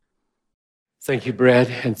Thank you, Brad,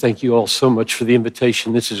 and thank you all so much for the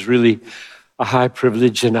invitation. This is really a high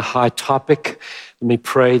privilege and a high topic. Let me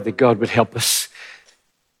pray that God would help us.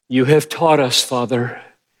 You have taught us, Father,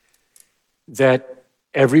 that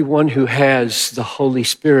everyone who has the Holy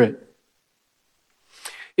Spirit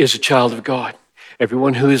is a child of God.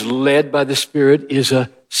 Everyone who is led by the Spirit is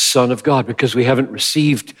a son of God, because we haven't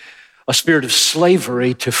received a spirit of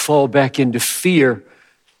slavery to fall back into fear,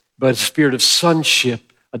 but a spirit of sonship,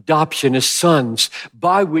 adoption as sons,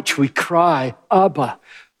 by which we cry, Abba,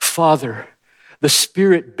 Father. The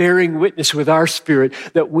Spirit bearing witness with our spirit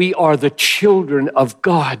that we are the children of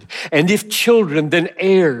God. And if children, then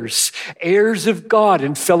heirs, heirs of God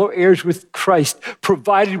and fellow heirs with Christ,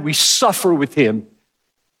 provided we suffer with Him,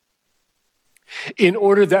 in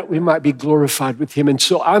order that we might be glorified with Him. And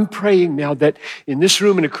so I'm praying now that in this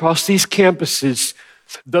room and across these campuses,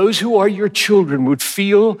 those who are your children would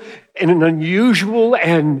feel in an unusual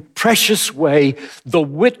and precious way the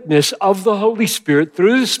witness of the Holy Spirit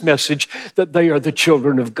through this message that they are the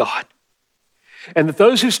children of God. And that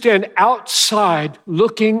those who stand outside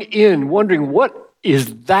looking in, wondering what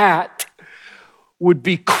is that, would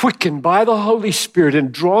be quickened by the Holy Spirit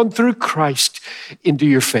and drawn through Christ into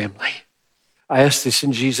your family. I ask this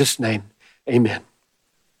in Jesus' name. Amen.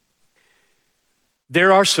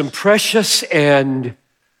 There are some precious and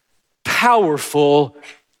powerful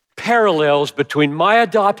parallels between my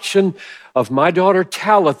adoption of my daughter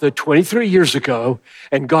Talitha 23 years ago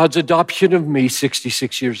and God's adoption of me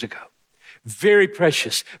 66 years ago. Very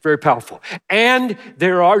precious, very powerful. And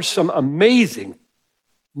there are some amazing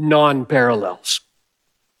non-parallels.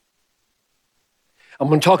 I'm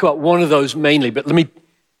going to talk about one of those mainly, but let me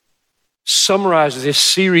summarize this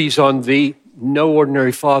series on the No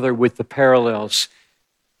Ordinary Father with the parallels.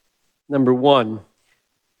 Number one,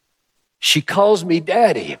 she calls me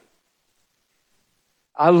Daddy.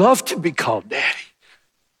 I love to be called Daddy,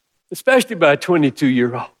 especially by a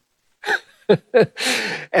 22-year-old.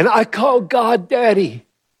 And I call God Daddy.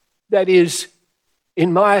 That is,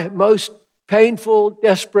 in my most painful,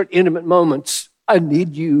 desperate, intimate moments, I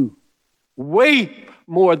need you way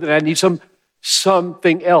more than I need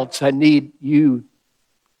something else. I need you,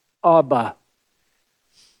 Abba.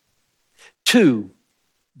 Two,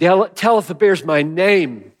 Talitha bears my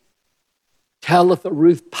name, Talitha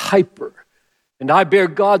Ruth Piper, and I bear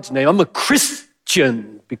God's name. I'm a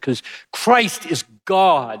Christian because Christ is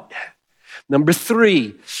God. Number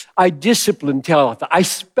three, I disciplined Talitha. I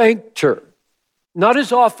spanked her, not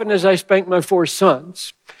as often as I spanked my four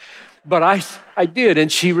sons, but I did,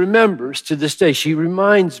 and she remembers to this day. She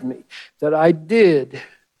reminds me that I did,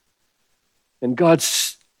 and God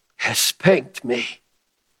has spanked me.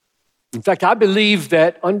 In fact, I believe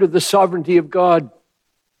that under the sovereignty of God,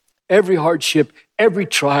 every hardship, every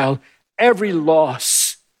trial, every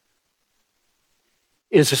loss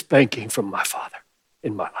is a spanking from my Father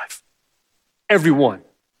in my life. Every one.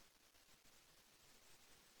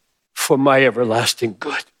 For my everlasting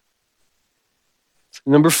good.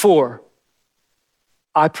 Number four,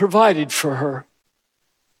 I provided for her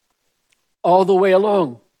all the way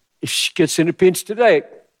along. If she gets in a pinch today,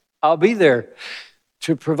 I'll be there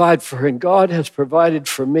to provide for her. And God has provided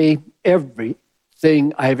for me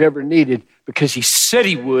everything I've ever needed because He said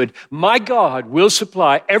He would. My God will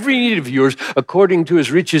supply every need of yours according to His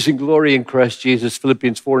riches and glory in Christ Jesus,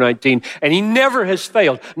 Philippians 4:19. And He never has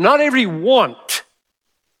failed. Not every want,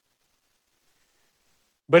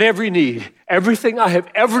 but every need. Everything I have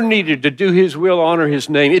ever needed to do His will, honor His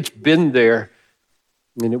name, it's been there,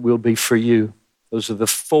 and it will be for you. Those are the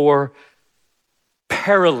four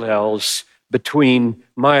parallels between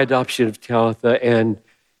my adoption of Talitha and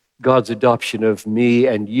God's adoption of me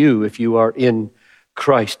and you if you are in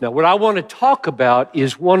Christ. Now, what I want to talk about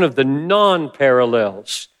is one of the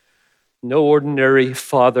non-parallels. No ordinary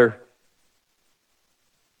father,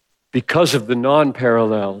 because of the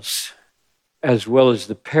non-parallels as well as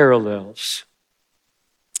the parallels.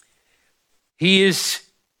 He is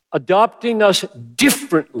adopting us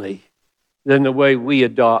differently than the way we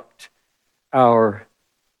adopt our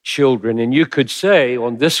children. And you could say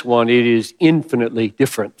on this one, it is infinitely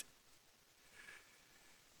different.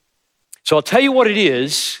 So I'll tell you what it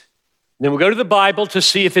is, then we'll go to the Bible to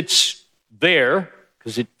see if it's there,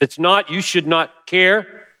 because if it's not, you should not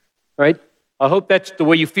care, right? I hope that's the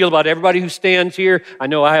way you feel about everybody who stands here. I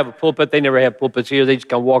know I have a pulpit. They never have pulpits here. They just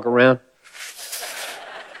kind of walk around.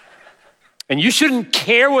 And you shouldn't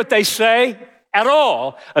care what they say at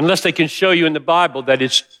all unless they can show you in the Bible that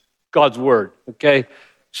it's God's word, okay?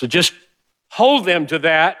 So just hold them to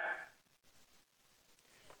that.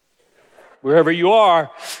 Wherever you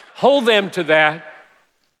are, hold them to that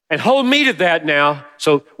And hold me to that now.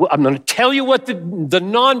 So I'm going to tell you what the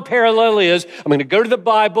non-parallel is. I'm going to go to the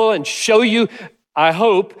Bible and show you, I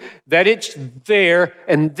hope, that it's there.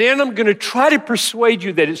 And then I'm going to try to persuade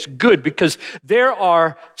you that it's good, because there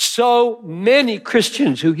are so many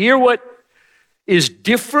Christians who hear what is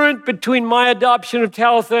different between my adoption of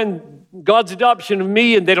Talitha and God's adoption of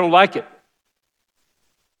me, and they don't like it.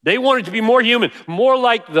 They want it to be more human, more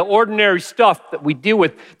like the ordinary stuff that we deal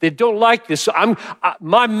with. They don't like this. So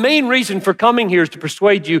my main reason for coming here is to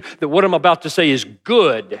persuade you that what I'm about to say is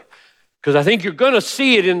good, because I think you're going to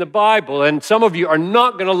see it in the Bible, and some of you are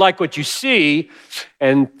not going to like what you see.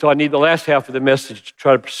 And so I need the last half of the message to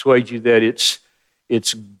try to persuade you that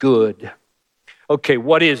it's good. Okay,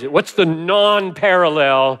 what is it? What's the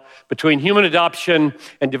non-parallel between human adoption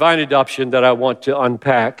and divine adoption that I want to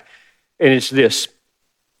unpack? And it's this.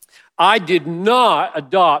 I did not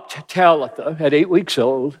adopt Talitha at 8 weeks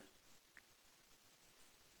old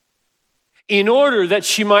in order that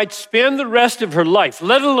she might spend the rest of her life,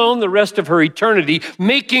 let alone the rest of her eternity,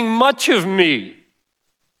 making much of me.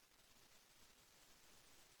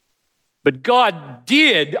 But God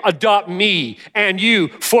did adopt me and you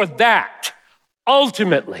for that.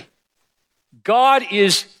 Ultimately, God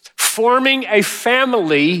is forming a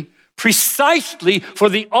family precisely for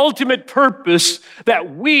the ultimate purpose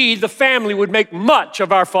that we, the family, would make much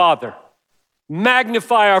of our Father.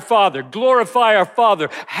 Magnify our Father, glorify our Father,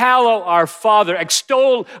 hallow our Father,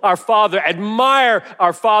 extol our Father, admire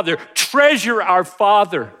our Father, treasure our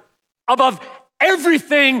Father above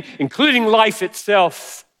everything, including life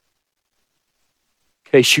itself,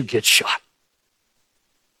 in case you get shot.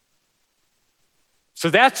 So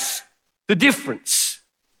that's the difference.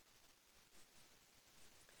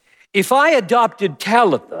 If I adopted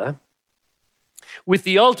Talitha with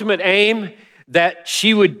the ultimate aim that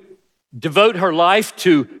she would devote her life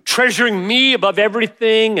to treasuring me above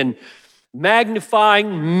everything and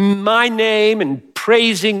magnifying my name and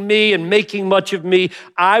praising me and making much of me,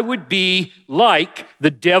 I would be like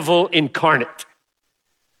the devil incarnate.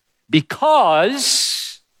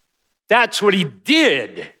 Because that's what he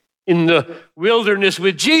did in the wilderness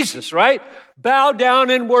with Jesus, right? Bow down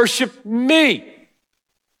and worship me.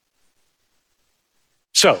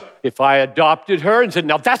 So if I adopted her and said,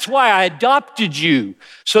 now that's why I adopted you,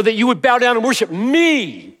 so that you would bow down and worship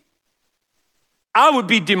me, I would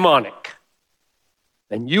be demonic.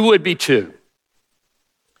 And you would be too.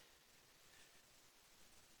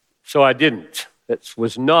 So I didn't. That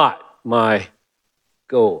was not my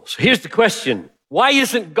goal. So here's the question. Why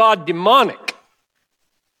isn't God demonic?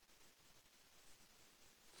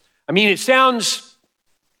 I mean, it sounds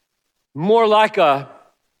more like a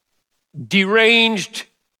deranged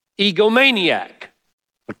egomaniac.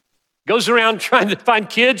 Goes around trying to find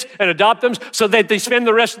kids and adopt them so that they spend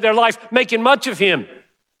the rest of their life making much of him.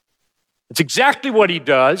 It's exactly what he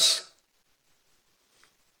does.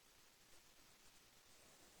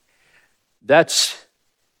 That's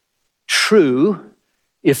true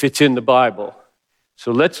if it's in the Bible.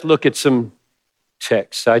 So let's look at some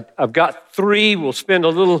texts. I've got three. We'll spend a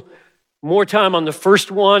little more time on the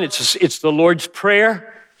first one. It's the Lord's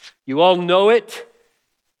Prayer. You all know it,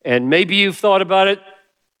 and maybe you've thought about it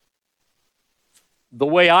the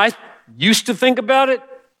way I used to think about it.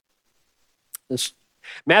 It's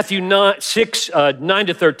Matthew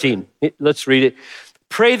 9:13. Let's read it.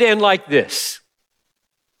 Pray then like this.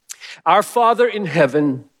 Our Father in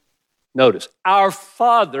heaven, notice, our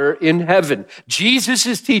Father in heaven. Jesus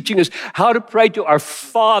is teaching us how to pray to our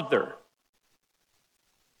Father.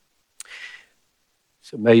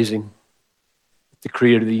 It's amazing. The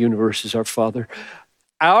creator of the universe is our Father.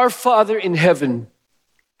 Our Father in heaven,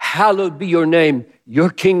 hallowed be your name.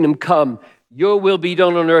 Your kingdom come. Your will be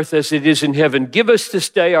done on earth as it is in heaven. Give us this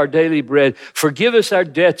day our daily bread. Forgive us our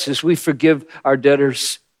debts as we forgive our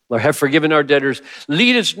debtors, or have forgiven our debtors.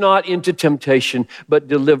 Lead us not into temptation, but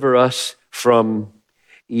deliver us from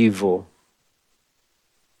evil.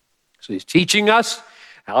 So he's teaching us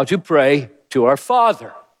how to pray to our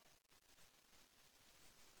Father.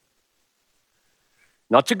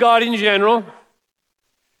 Not to God in general,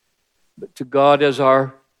 but to God as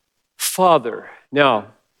our Father. Now,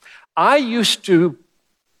 I used to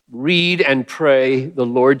read and pray the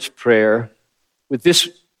Lord's Prayer with this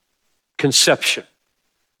conception.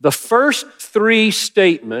 The first three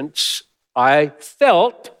statements I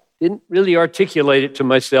felt, didn't really articulate it to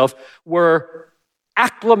myself, were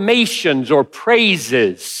acclamations or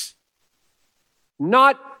praises,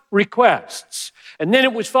 not requests. And then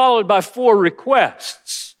it was followed by 4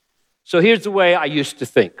 requests. So here's the way I used to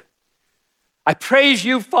think. I praise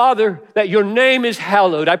you, Father, that your name is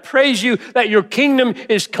hallowed. I praise you that your kingdom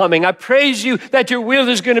is coming. I praise you that your will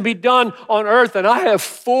is going to be done on earth. And I have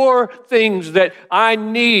 4 things that I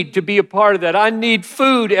need to be a part of that. I need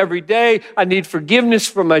food every day. I need forgiveness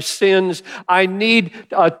for my sins. I need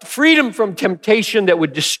freedom from temptation that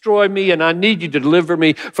would destroy me. And I need you to deliver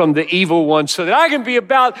me from the evil one so that I can be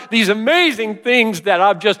about these amazing things that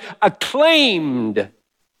I've just acclaimed.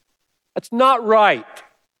 That's not right.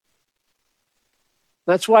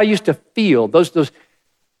 That's why I used to feel those.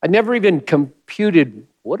 I never even computed,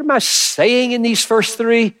 what am I saying in these first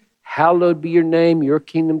 3? Hallowed be your name, your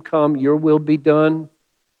kingdom come, your will be done.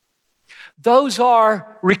 Those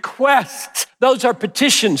are requests. Those are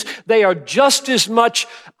petitions. They are just as much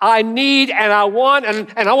I need and I want, and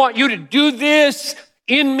I want you to do this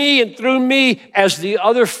in me and through me as the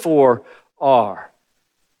other 4 are.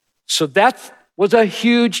 So that was a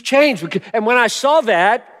huge change. And when I saw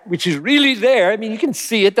that, which is really there, I mean, you can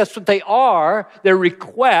see it, that's what they are, they're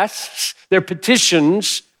requests, they're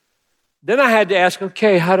petitions. Then I had to ask,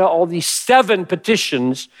 okay, how do all these 7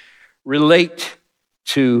 petitions relate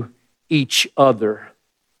to each other?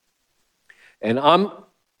 And I'm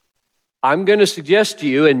going to suggest to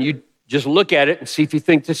you, and you just look at it and see if you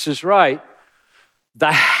think this is right,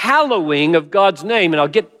 the hallowing of God's name, and I'll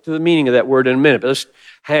get to the meaning of that word in a minute, but let's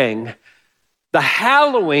hang. The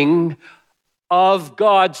hallowing of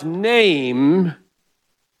God's name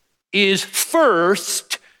is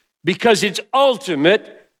first because it's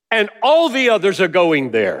ultimate and all the others are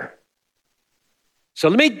going there. So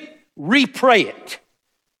let me re-pray it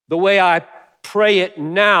the way I pray it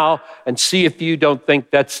now and see if you don't think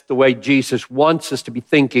that's the way Jesus wants us to be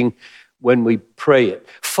thinking when we pray it.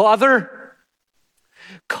 Father,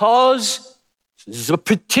 this is a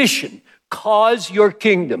petition, cause your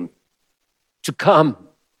kingdom to come.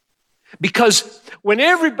 Because when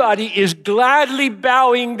everybody is gladly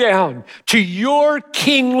bowing down to your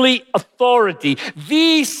kingly authority,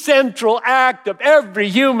 the central act of every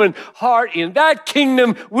human heart in that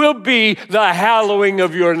kingdom will be the hallowing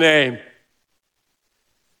of your name.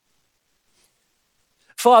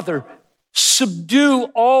 Father, subdue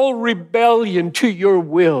all rebellion to your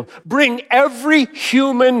will. Bring every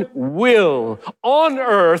human will on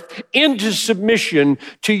earth into submission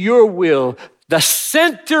to your will. The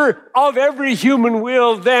center of every human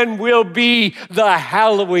will then will be the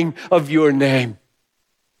hallowing of your name.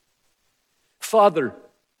 Father,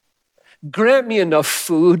 grant me enough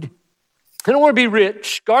food. I don't want to be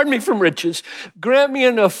rich. Guard me from riches. Grant me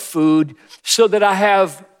enough food so that I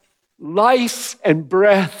have life and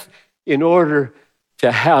breath in order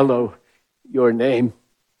to hallow your name.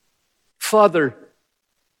 Father,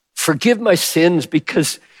 forgive my sins,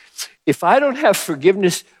 because if I don't have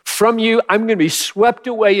forgiveness from you, I'm going to be swept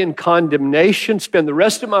away in condemnation, spend the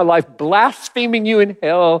rest of my life blaspheming you in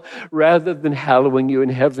hell rather than hallowing you in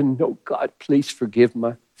heaven. No, God, please forgive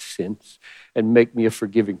my sins and make me a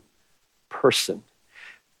forgiving person.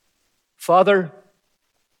 Father,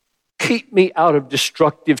 keep me out of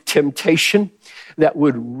destructive temptation that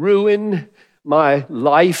would ruin my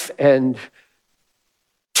life and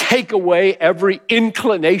take away every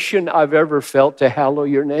inclination I've ever felt to hallow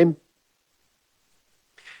your name.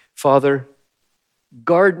 Father,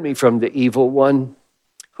 guard me from the evil one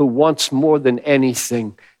who wants more than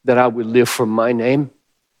anything that I would live for my name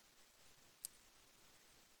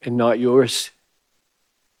and not yours.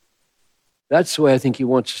 That's the way I think he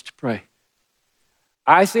wants us to pray.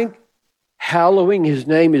 I think hallowing his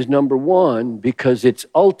name is number 1 because it's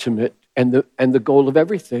ultimate and the goal of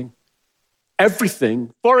everything.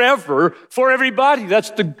 Everything, forever, for everybody.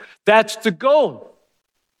 That's the goal.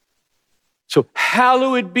 So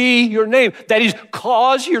hallowed be your name. That is,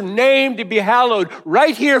 cause your name to be hallowed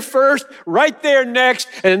right here first, right there next,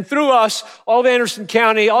 and through us, all of Anderson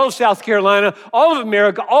County, all of South Carolina, all of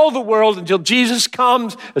America, all the world, until Jesus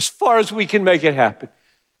comes, as far as we can make it happen.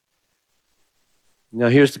 Now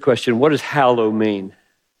here's the question, what does hallow mean?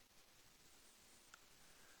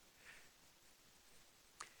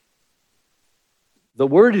 The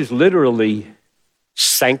word is literally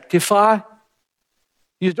sanctify,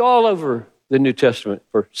 used all over the New Testament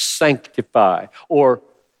for sanctify or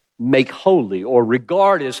make holy or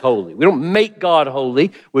regard as holy. We don't make God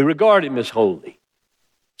holy, we regard him as holy,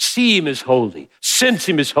 see him as holy, sense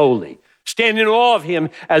him as holy, stand in awe of him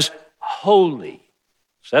as holy.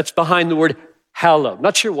 So that's behind the word hallow.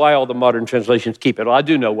 Not sure why all the modern translations keep it. Well, I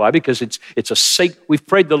do know why, because we've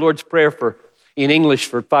prayed the Lord's Prayer in English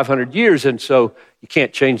for 500 years, and so you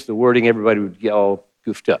can't change the wording. Everybody would get all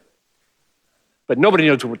goofed up. But nobody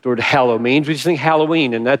knows what the word hallow means. We just think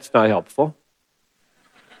Halloween, and that's not helpful.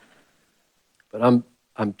 But I'm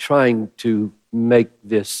I'm trying to make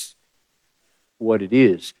this what it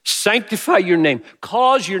is. Sanctify your name.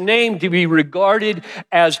 Cause your name to be regarded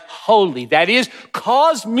as holy. That is,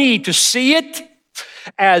 cause me to see it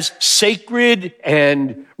as sacred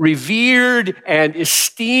and revered and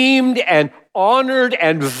esteemed and honored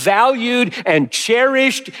and valued and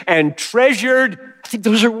cherished and treasured. I think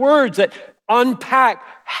those are words that unpack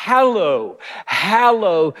hallow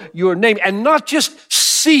your name, and not just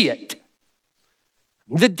see it.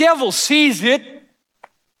 The devil sees it.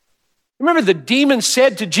 Remember, the demon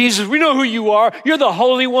said to Jesus, we know who you are. You're the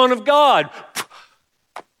Holy One of God.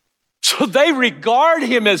 So they regard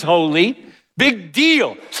him as holy. Big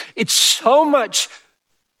deal. It's so much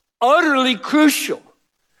utterly crucial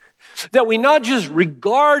that we not just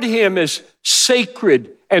regard him as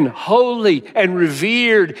sacred and holy and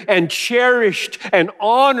revered and cherished and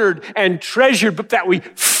honored and treasured, but that we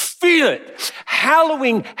feel it.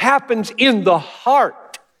 Hallowing happens in the heart.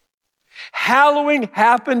 Hallowing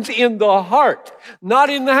happens in the heart, not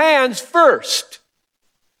in the hands first.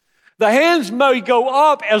 The hands may go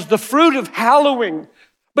up as the fruit of hallowing,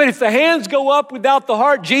 but if the hands go up without the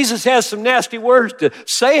heart, Jesus has some nasty words to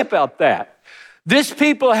say about that. This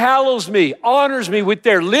people hallows me, honors me with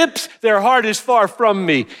their lips, their heart is far from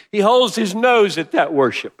me. He holds his nose at that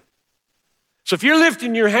worship. So if you're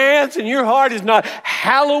lifting your hands and your heart is not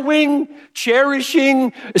hallowing,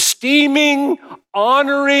 cherishing, esteeming,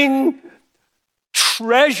 honoring,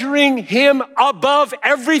 treasuring him above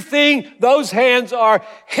everything, those hands are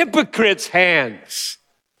hypocrites' hands.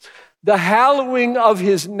 The hallowing of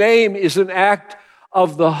his name is an act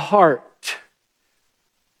of the heart.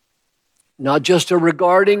 Not just a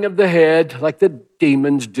regarding of the head like the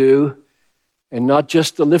demons do, and not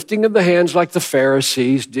just the lifting of the hands like the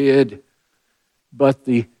Pharisees did, but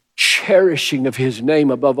the cherishing of his name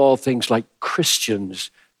above all things like Christians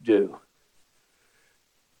do.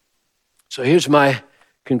 So here's my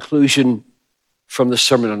conclusion from the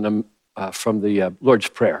Sermon on the Lord's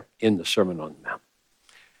Prayer in the Sermon on the Mount.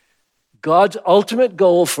 God's ultimate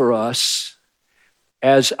goal for us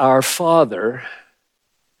as our Father,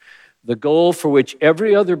 the goal for which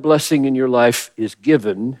every other blessing in your life is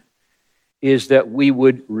given, is that we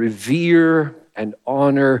would revere and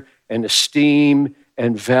honor and esteem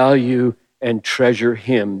and value and treasure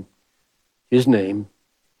him, his name,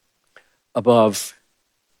 above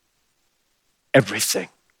everything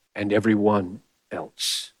and everyone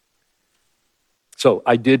else. So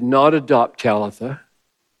I did not adopt Talitha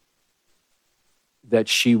that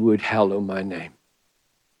she would hallow my name.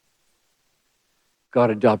 God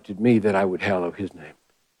adopted me that I would hallow his name.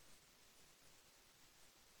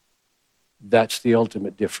 That's the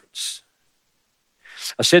ultimate difference.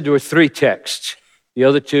 I said there were 3 texts. The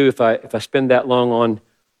other 2, if I spend that long on,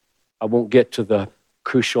 I won't get to the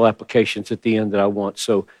crucial applications at the end that I want.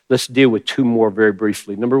 So let's deal with 2 more very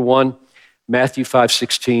briefly. Number 1, Matthew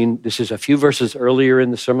 5:16. This is a few verses earlier in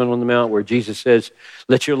the Sermon on the Mount where Jesus says,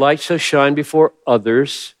 "Let your light so shine before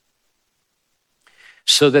others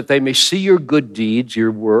so that they may see your good deeds,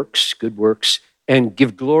 your works, good works, and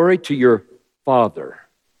give glory to your Father."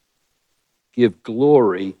 Give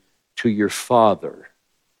glory to your Father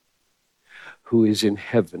who is in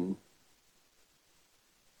heaven.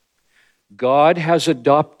 God has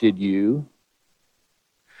adopted you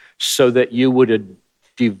so that you would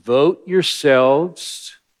devote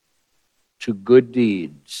yourselves to good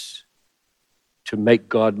deeds, to make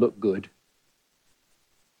God look good.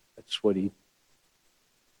 That's what he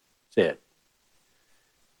said.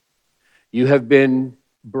 You have been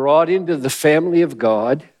brought into the family of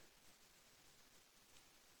God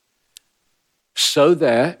so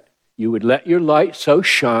that you would let your light so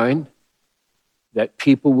shine that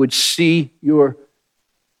people would see your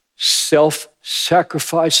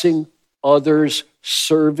self-sacrificing,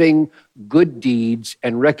 others-serving good deeds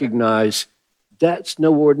and recognize that's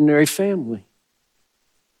no ordinary family.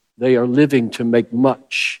 They are living to make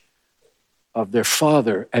much of their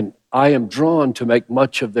Father, and I am drawn to make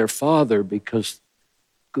much of their Father because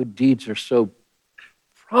good deeds are so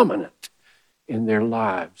prominent in their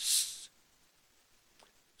lives.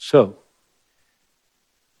 So,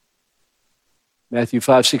 Matthew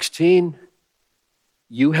 5:16,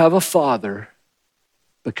 you have a Father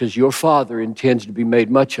because your Father intends to be made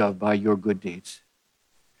much of by your good deeds.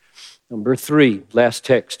 Number 3, last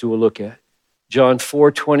text we'll look at. John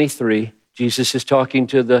 4:23, Jesus is talking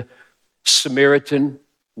to the Samaritan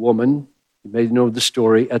woman. You may know the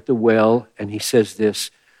story at the well, and he says this,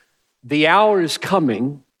 "The hour is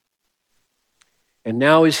coming, and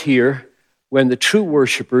now is here, when the true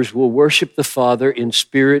worshipers will worship the Father in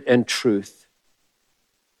spirit and truth.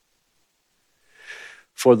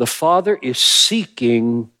 For the Father is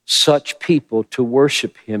seeking such people to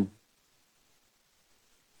worship him.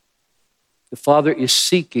 The Father is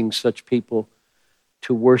seeking such people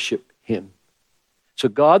to worship him. So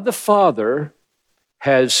God the Father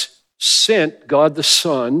has sent God the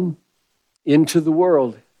Son into the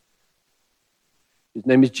world. His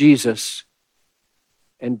name is Jesus.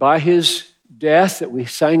 And by his death that we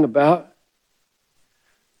sang about,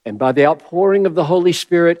 and by the outpouring of the Holy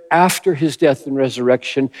Spirit after his death and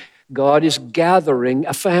resurrection, God is gathering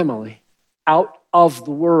a family out of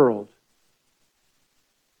the world.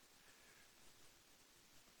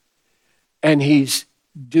 And he's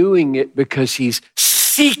doing it because he's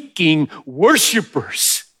seeking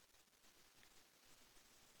worshipers.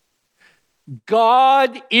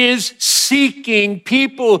 God is seeking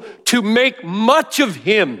people to make much of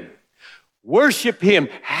him, worship him,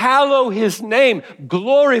 hallow his name,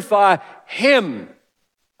 glorify him.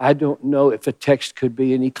 I don't know if a text could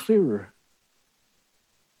be any clearer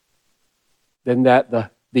than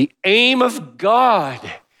that the aim of God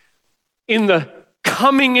in the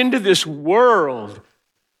coming into this world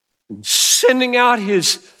and sending out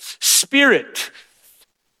his Spirit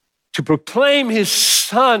to proclaim his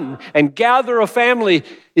Son and gather a family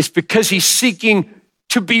is because he's seeking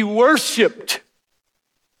to be worshiped.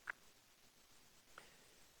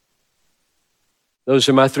 Those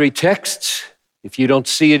are my three texts. If you don't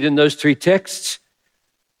see it in those three texts,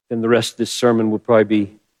 then the rest of this sermon will probably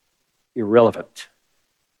be irrelevant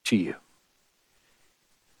to you.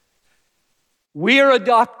 We are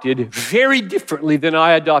adopted very differently than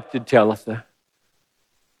I adopted Talitha.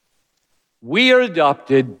 We are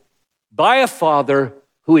adopted by a Father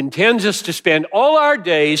who intends us to spend all our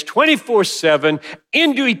days 24/7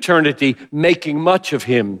 into eternity making much of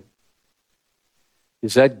him.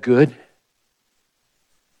 Is that good?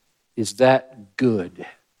 Is that good?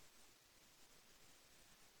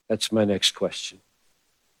 That's my next question.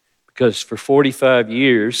 Because for 45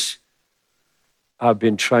 years, I've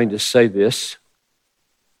been trying to say this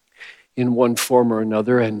in one form or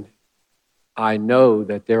another, and I know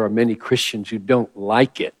that there are many Christians who don't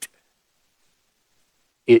like it.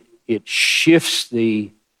 It shifts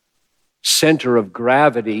the center of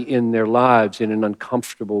gravity in their lives in an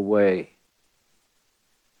uncomfortable way.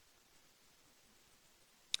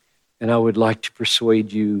 And I would like to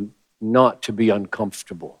persuade you not to be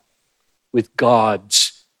uncomfortable with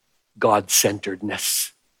God's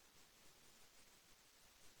God-centeredness.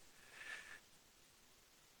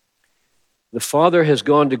 The Father has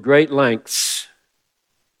gone to great lengths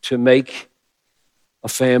to make a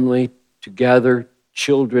family, to gather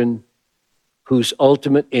children whose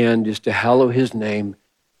ultimate end is to hallow his name,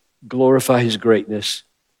 glorify his greatness,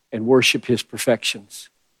 and worship his perfections.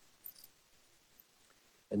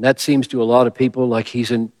 And that seems to a lot of people like he's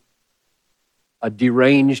a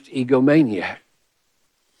deranged egomaniac.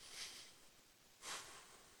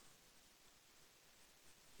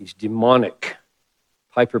 He's demonic.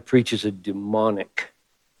 Piper preaches a demonic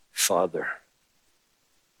father.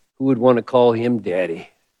 Who would want to call him daddy?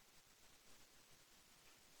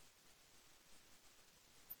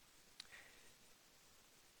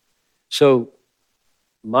 So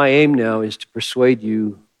my aim now is to persuade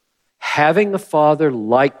you, having a Father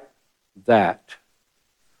like that,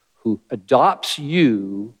 who adopts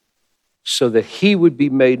you so that he would be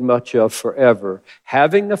made much of forever,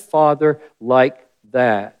 having a Father like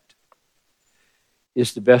that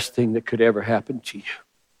is the best thing that could ever happen to you.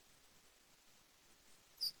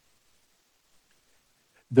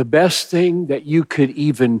 The best thing that you could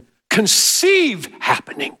even conceive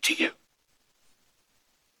happening to you.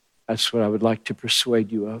 That's what I would like to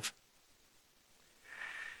persuade you of.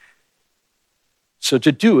 So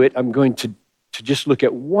to do it, I'm going to just look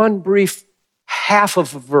at one brief half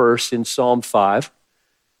of a verse in Psalm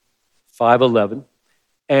 5:11,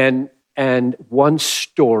 and one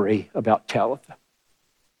story about Talitha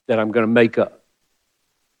that I'm going to make up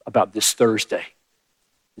about this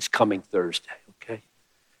coming Thursday, okay?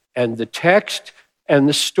 And the text and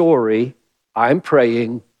the story, I'm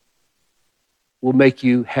praying, will make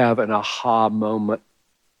you have an aha moment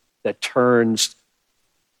that turns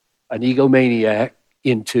an egomaniac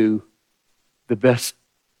into the best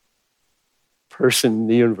person in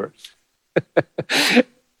the universe.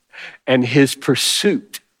 And his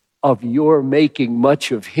pursuit of your making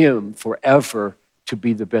much of him forever to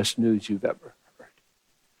be the best news you've ever heard.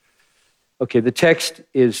 Okay, the text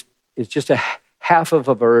is just a half of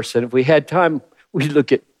a verse, and if we had time, we'd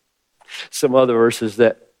look at some other verses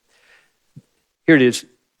that, here it is.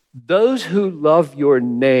 Those who love your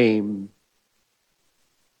name,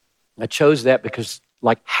 I chose that because,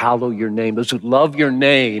 like, hallow your name. Those who love your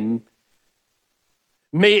name,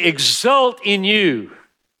 may exult in you.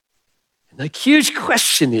 And the huge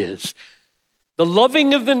question is, the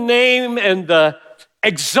loving of the name and the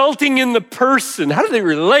exulting in the person, how do they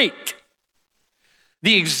relate?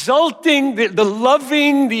 The exulting, the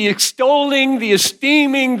loving, the extolling, the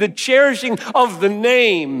esteeming, the cherishing of the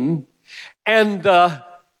name, and the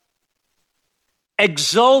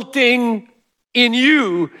exulting in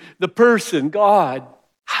you, the person, God.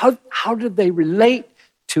 How do they relate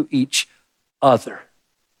to each other?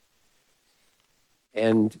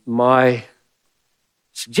 And my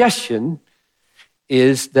suggestion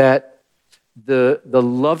is that the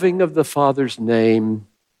loving of the Father's name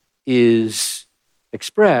is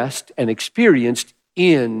expressed and experienced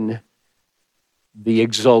in the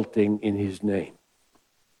exulting in his name.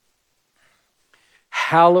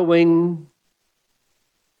 Hallowing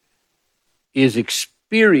is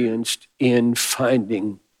experienced in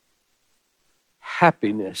finding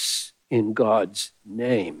happiness in God's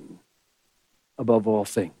name above all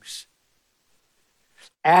things.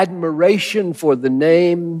 Admiration for the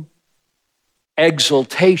name,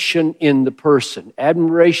 exaltation in the person.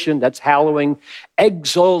 Admiration, that's hallowing.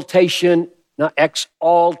 Exaltation, not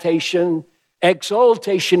exaltation.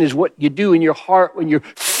 Exaltation is what you do in your heart when you're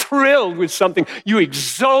thrilled with something. You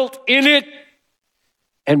exult in it.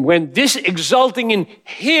 And when this exulting in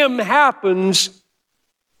him happens,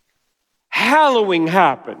 hallowing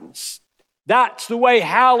happens. That's the way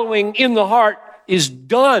hallowing in the heart is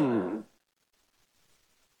done.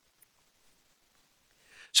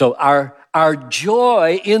 So our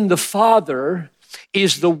joy in the Father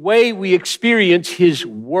is the way we experience his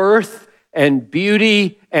worth and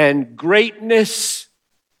beauty and greatness.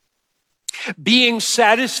 Being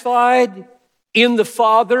satisfied in the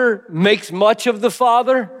Father makes much of the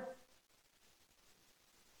Father.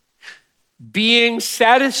 Being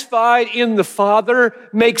satisfied in the Father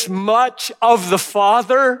makes much of the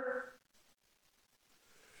Father.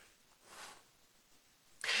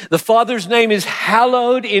 The Father's name is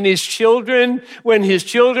hallowed in his children when his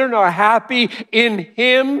children are happy in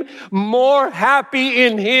him, more happy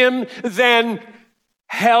in him than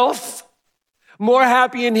health, more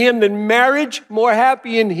happy in him than marriage, more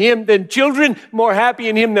happy in him than children, more happy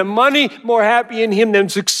in him than money, more happy in him than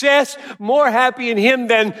success, more happy in him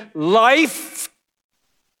than life.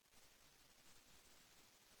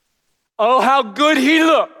 Oh, how good he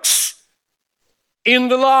looks in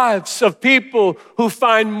the lives of people who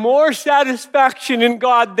find more satisfaction in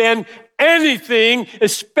God than anything,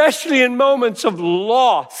 especially in moments of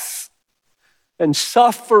loss and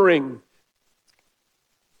suffering.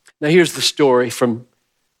 Now here's the story.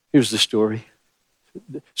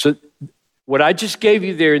 So what I just gave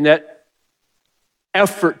you there in that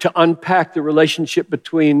effort to unpack the relationship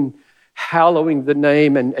between hallowing the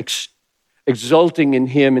name and exulting in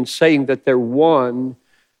him and saying that they're one,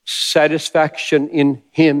 satisfaction in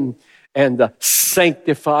him and the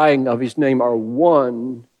sanctifying of his name are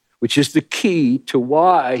one, which is the key to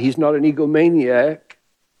why he's not an egomaniac,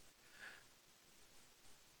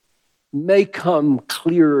 may come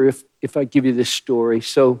clearer if I give you this story.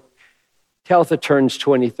 So Talitha turns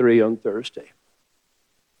 23 on Thursday.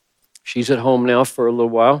 She's at home now for a little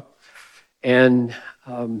while. And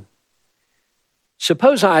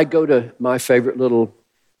suppose I go to my favorite little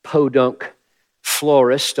podunk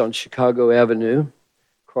florist on Chicago Avenue,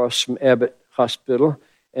 across from Abbott Hospital,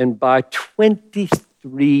 and buy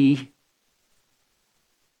 23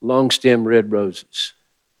 long-stem red roses,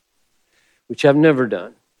 which I've never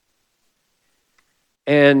done.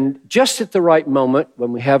 And just at the right moment,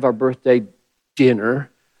 when we have our birthday dinner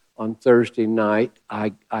on Thursday night,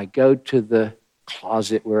 I go to the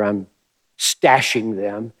closet where I'm stashing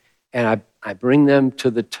them, and I bring them to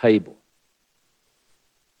the table.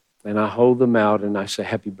 And I hold them out and I say,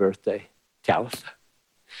 "Happy birthday, Talitha."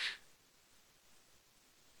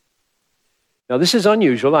 Now, this is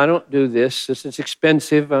unusual. I don't do this. This is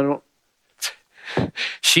expensive.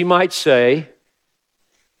 She might say,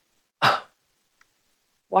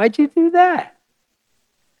 "Why'd you do that?"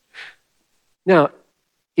 Now,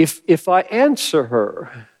 if I answer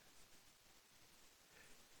her,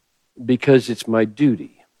 because it's my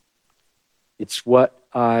duty, it's what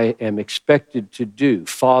I am expected to do.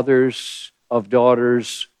 Fathers of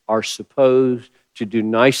daughters are supposed to do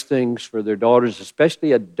nice things for their daughters,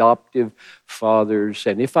 especially adoptive fathers.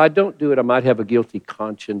 And if I don't do it, I might have a guilty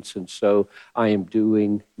conscience, and so I am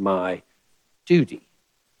doing my duty.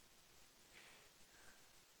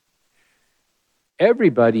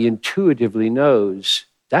 Everybody intuitively knows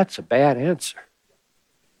that's a bad answer.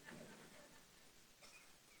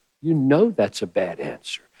 You know that's a bad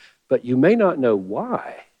answer, but you may not know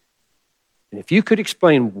why. And if you could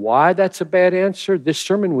explain why that's a bad answer, this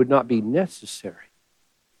sermon would not be necessary.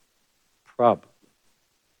 Probably.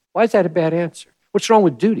 Why is that a bad answer? What's wrong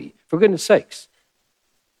with duty? For goodness sakes.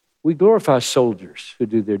 We glorify soldiers who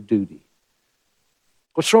do their duty.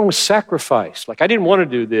 What's wrong with sacrifice? Like, I didn't want to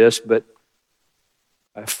do this, but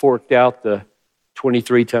I forked out the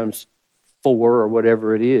 23 times 4 or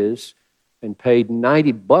whatever it is and paid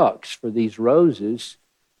 $90 for these roses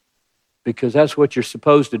because that's what you're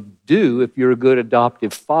supposed to do if you're a good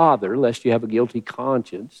adoptive father, lest you have a guilty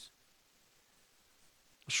conscience.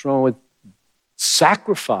 What's wrong with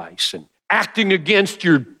sacrifice and acting against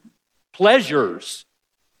your pleasures?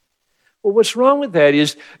 Well, what's wrong with that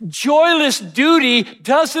is joyless duty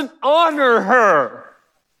doesn't honor her.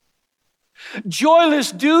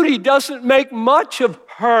 Joyless duty doesn't make much of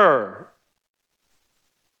her.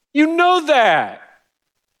 You know that.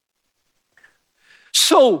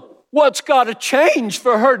 So what's got to change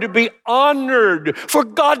for her to be honored, for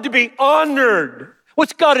God to be honored?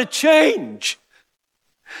 What's got to change?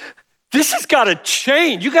 This has got to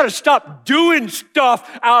change. You got to stop doing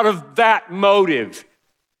stuff out of that motive.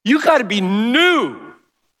 You got to be new.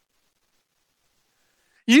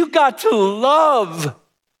 You got to love.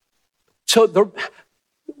 So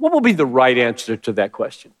what will be the right answer to that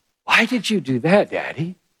question? Why did you do that,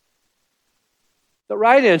 Daddy? The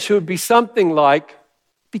right answer would be something like,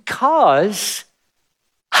 because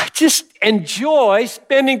I just enjoy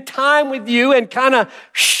spending time with you and kind of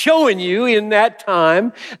showing you in that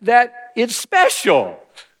time that it's special.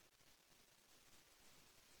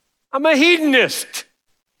 I'm a hedonist.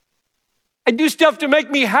 I do stuff to make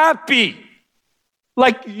me happy.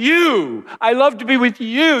 Like you. I love to be with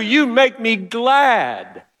you. You make me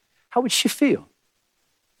glad. How would she feel?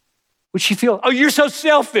 Would she feel, oh, you're so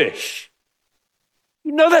selfish?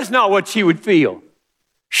 You know that's not what she would feel.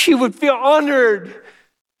 She would feel honored.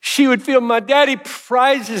 She would feel my daddy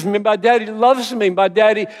prizes me. My daddy loves me. My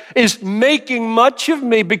daddy is making much of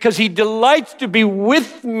me because he delights to be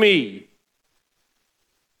with me.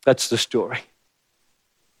 That's the story.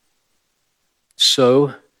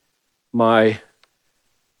 So my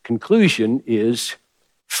conclusion is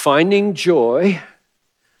finding joy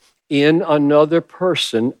in another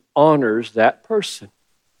person honors that person.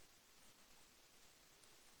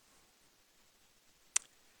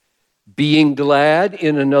 Being glad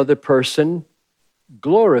in another person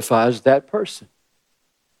glorifies that person.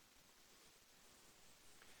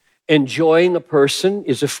 Enjoying a person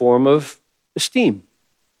is a form of esteem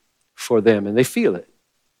for them, and they feel it.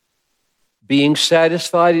 Being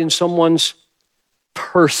satisfied in someone's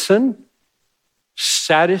person,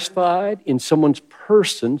 satisfied in someone's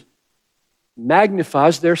person,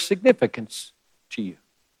 magnifies their significance to you.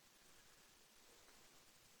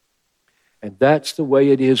 And that's the way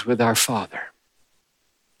it is with our Father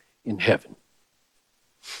in heaven.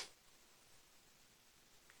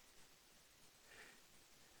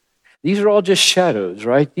 These are all just shadows,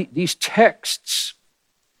 right? These texts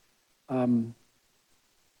about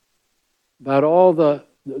all the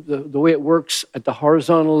way it works at the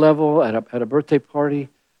horizontal level at a birthday party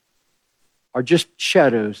are just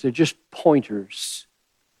shadows. They're just pointers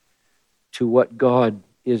to what God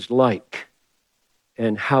is like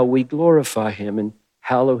and how we glorify him and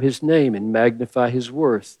hallow his name and magnify his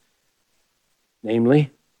worth. Namely,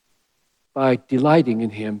 by delighting in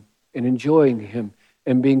him and enjoying him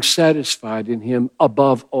and being satisfied in him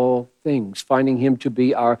above all things, finding him to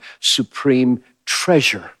be our supreme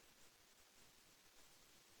treasure.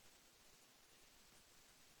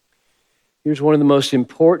 Here's one of the most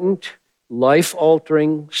important,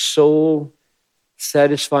 life-altering,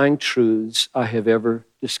 soul-satisfying truths I have ever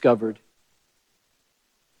discovered.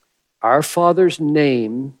 Our Father's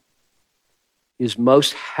name is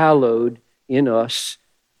most hallowed in us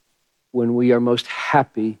when we are most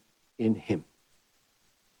happy in him,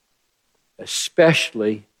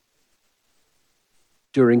 especially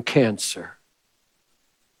during cancer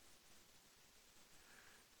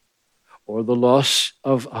or the loss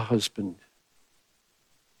of a husband.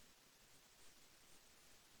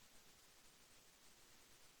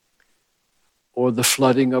 Or the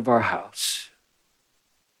flooding of our house.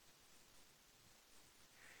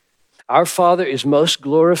 Our Father is most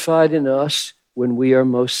glorified in us when we are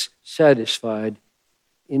most satisfied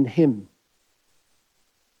in him.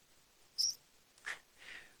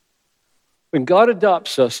 When God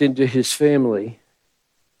adopts us into his family,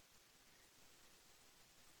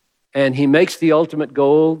 and he makes the ultimate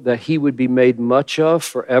goal that he would be made much of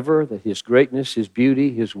forever, that his greatness, his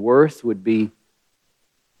beauty, his worth would be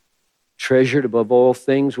treasured above all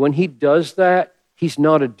things. When he does that, he's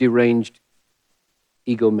not a deranged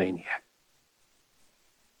egomaniac.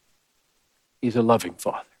 He's a loving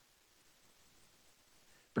Father.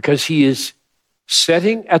 Because He is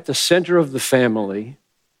setting at the center of the family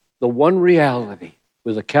the one reality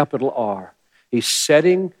with a capital R. He's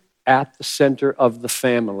setting at the center of the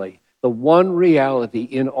family the one reality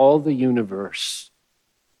in all the universe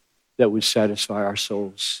that would satisfy our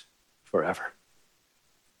souls forever.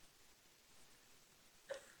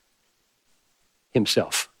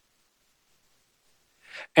 Himself.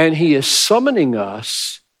 And He is summoning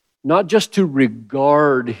us not just to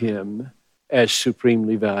regard Him as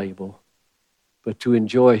supremely valuable, but to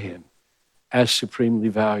enjoy Him as supremely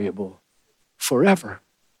valuable forever.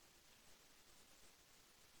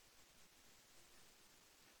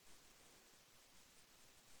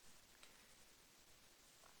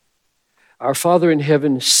 Our Father in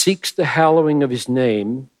heaven seeks the hallowing of His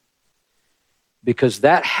name because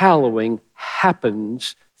that hallowing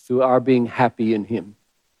happens through our being happy in Him.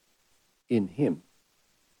 In Him.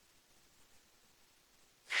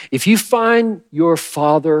 If you find your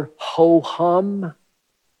Father ho-hum,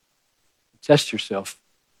 test yourself.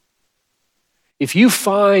 If you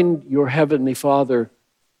find your Heavenly Father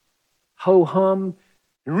ho-hum,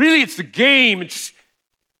 really it's the game, it's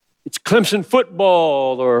Clemson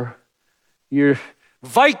football, or your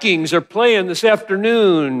Vikings are playing this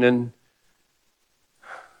afternoon,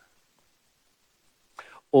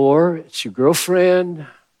 or it's your girlfriend,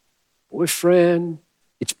 boyfriend,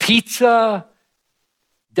 it's pizza,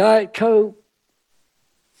 Diet Coke.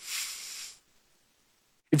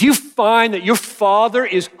 If you find that your Father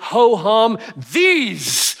is ho-hum,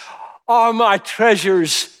 these are my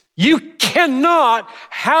treasures. You cannot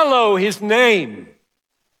hallow His name.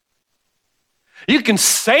 You can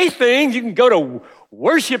say things, you can go to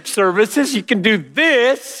worship services, you can do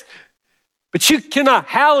this, but you cannot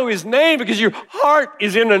hallow His name because your heart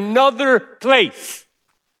is in another place.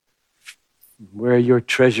 Where your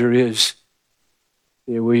treasure is,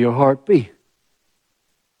 there will your heart be.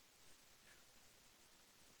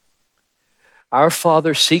 Our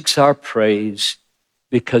Father seeks our praise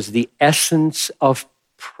because the essence of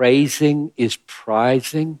praising is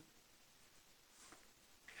prizing.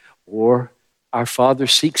 Or our Father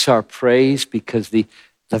seeks our praise because the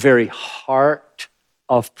very heart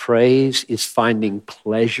of praise is finding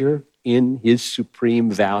pleasure in His supreme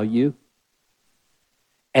value.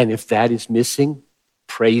 And if that is missing,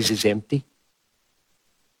 praise is empty.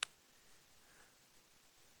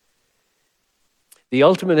 The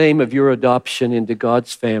ultimate aim of your adoption into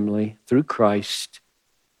God's family through Christ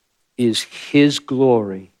is His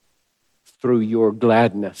glory through your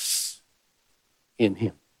gladness in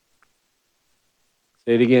Him.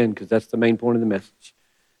 Say it again, because that's the main point of the message.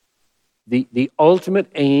 The ultimate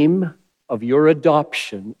aim of your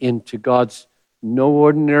adoption into God's no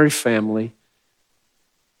ordinary family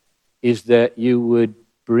is that you would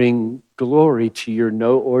bring glory to your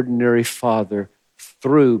no ordinary Father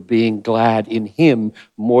through being glad in Him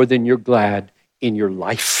more than you're glad in your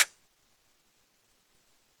life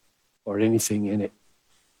or anything in it.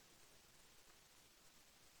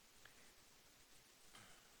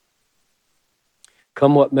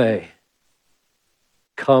 Come what may.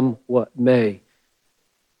 Come what may.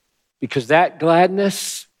 Because that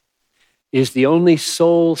gladness is the only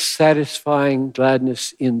soul-satisfying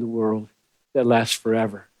gladness in the world that lasts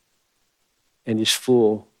forever and is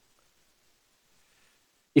full.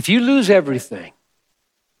 If you lose everything,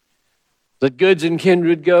 let goods and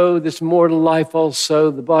kindred go, this mortal life also,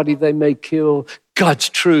 the body they may kill, God's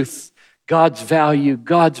truth, God's value,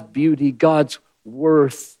 God's beauty, God's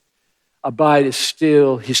worth abide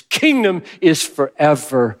still. His kingdom is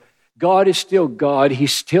forever. God is still God.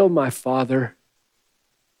 He's still my Father.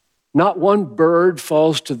 Not one bird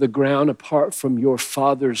falls to the ground apart from your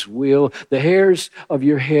Father's will. The hairs of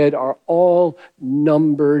your head are all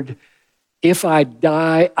numbered. If I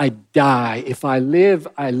die, I die. If I live,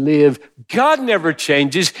 I live. God never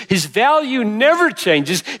changes. His value never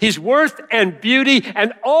changes. His worth and beauty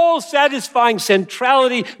and all satisfying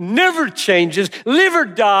centrality never changes. Live or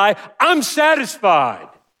die, I'm satisfied.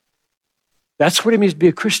 That's what it means to be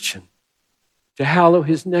a Christian, to hallow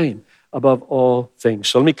His name above all things.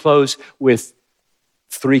 So let me close with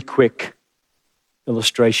 3 quick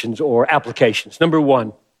illustrations or applications. Number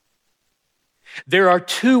 1, there are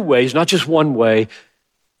 2 ways, not just one way,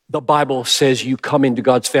 the Bible says you come into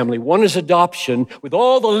God's family. One is adoption with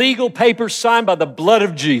all the legal papers signed by the blood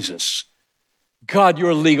of Jesus. God,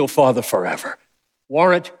 you're a legal father forever.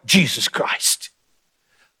 Warrant Jesus Christ.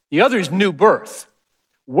 The other is new birth,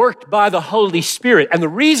 worked by the Holy Spirit. And the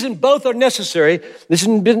reason both are necessary, this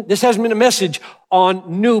hasn't been a message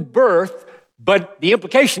on new birth, But the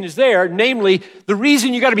implication is there, namely, the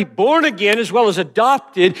reason you got to be born again as well as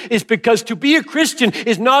adopted is because to be a Christian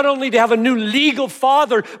is not only to have a new legal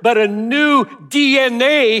father, but a new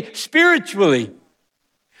DNA spiritually.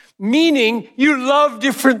 Meaning you love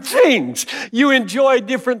different things. You enjoy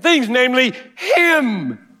different things, namely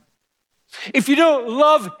Him. If you don't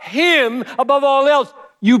love Him above all else,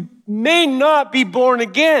 you may not be born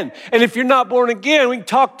again. And if you're not born again, we can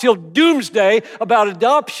talk till doomsday about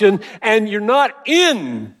adoption, and you're not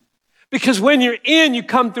in. Because when you're in, you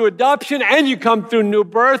come through adoption and you come through new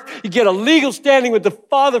birth. You get a legal standing with the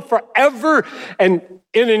Father forever and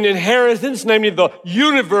in an inheritance, namely the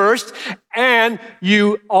universe. And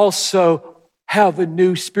you also have a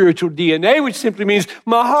new spiritual DNA, which simply means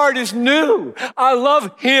my heart is new. I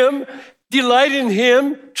love Him, delight in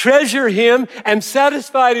Him, treasure Him, and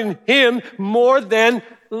satisfied in Him more than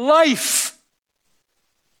life.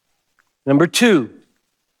 Number 2,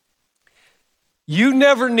 you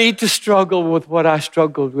never need to struggle with what I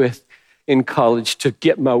struggled with in college to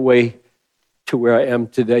get my way to where I am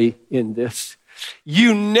today in this.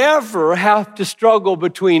 You never have to struggle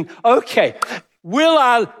between, okay, will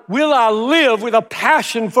I live with a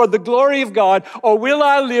passion for the glory of God, or will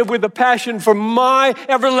I live with a passion for my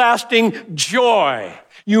everlasting joy?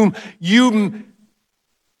 You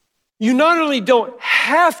not only don't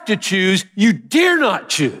have to choose, you dare not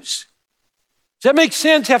choose. Does that make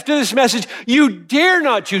sense after this message? You dare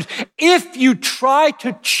not choose. If you try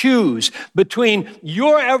to choose between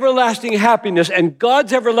your everlasting happiness and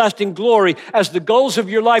God's everlasting glory as the goals of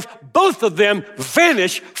your life, both of them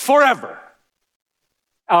vanish forever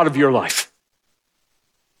out of your life.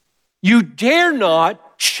 You dare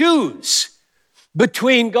not choose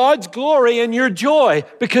between God's glory and your joy,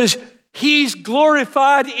 because He's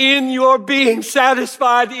glorified in your being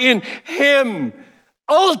satisfied in Him.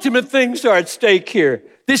 Ultimate things are at stake here.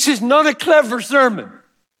 This is not a clever sermon.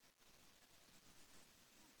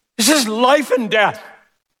 This is life and death.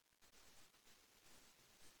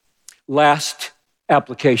 Last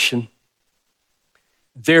application.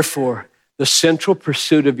 Therefore, the central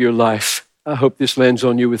pursuit of your life, I hope this lands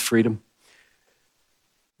on you with freedom.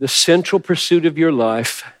 The central pursuit of your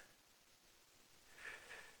life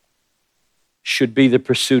should be the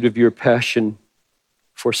pursuit of your passion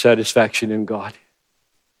for satisfaction in God.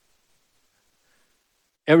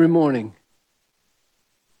 Every morning,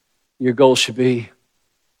 your goal should be,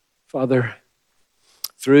 Father,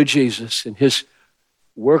 through Jesus and His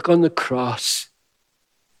work on the cross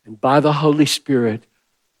and by the Holy Spirit,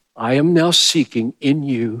 I am now seeking in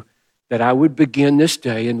You that I would begin this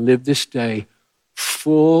day and live this day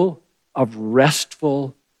full of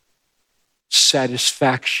restful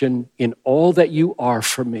satisfaction in all that You are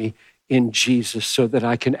for me in Jesus, so that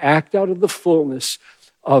I can act out of the fullness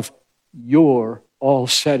of Your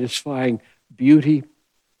all-satisfying beauty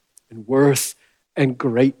and worth and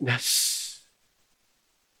greatness.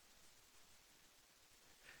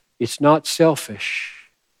 It's not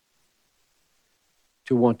selfish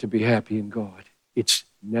to want to be happy in God. It's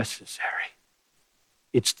necessary.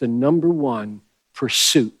 It's the number one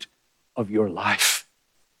pursuit of your life.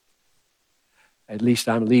 At least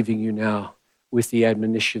I'm leaving you now with the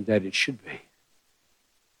admonition that it should be.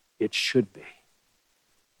 It should be.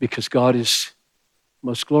 Because God is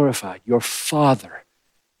most glorified. Your Father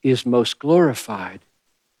is most glorified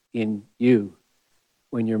in you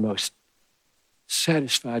when you're most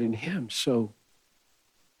satisfied in Him. So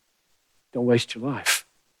don't waste your life.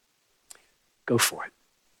 Go for it.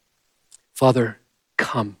 Father,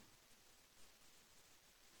 come.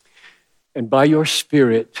 And by Your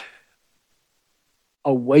Spirit,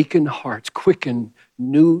 awaken hearts, quicken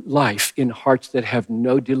new life in hearts that have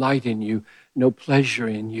no delight in You, no pleasure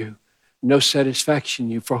in You, no satisfaction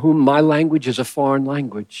in You, for whom my language is a foreign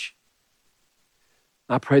language.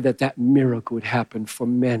 I pray that that miracle would happen for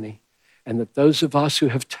many, and that those of us who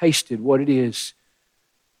have tasted what it is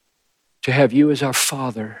to have You as our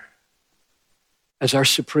Father, as our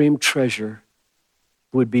supreme treasure,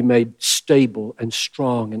 would be made stable and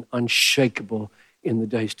strong and unshakable in the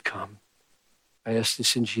days to come. I ask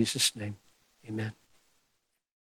this in Jesus' name. Amen.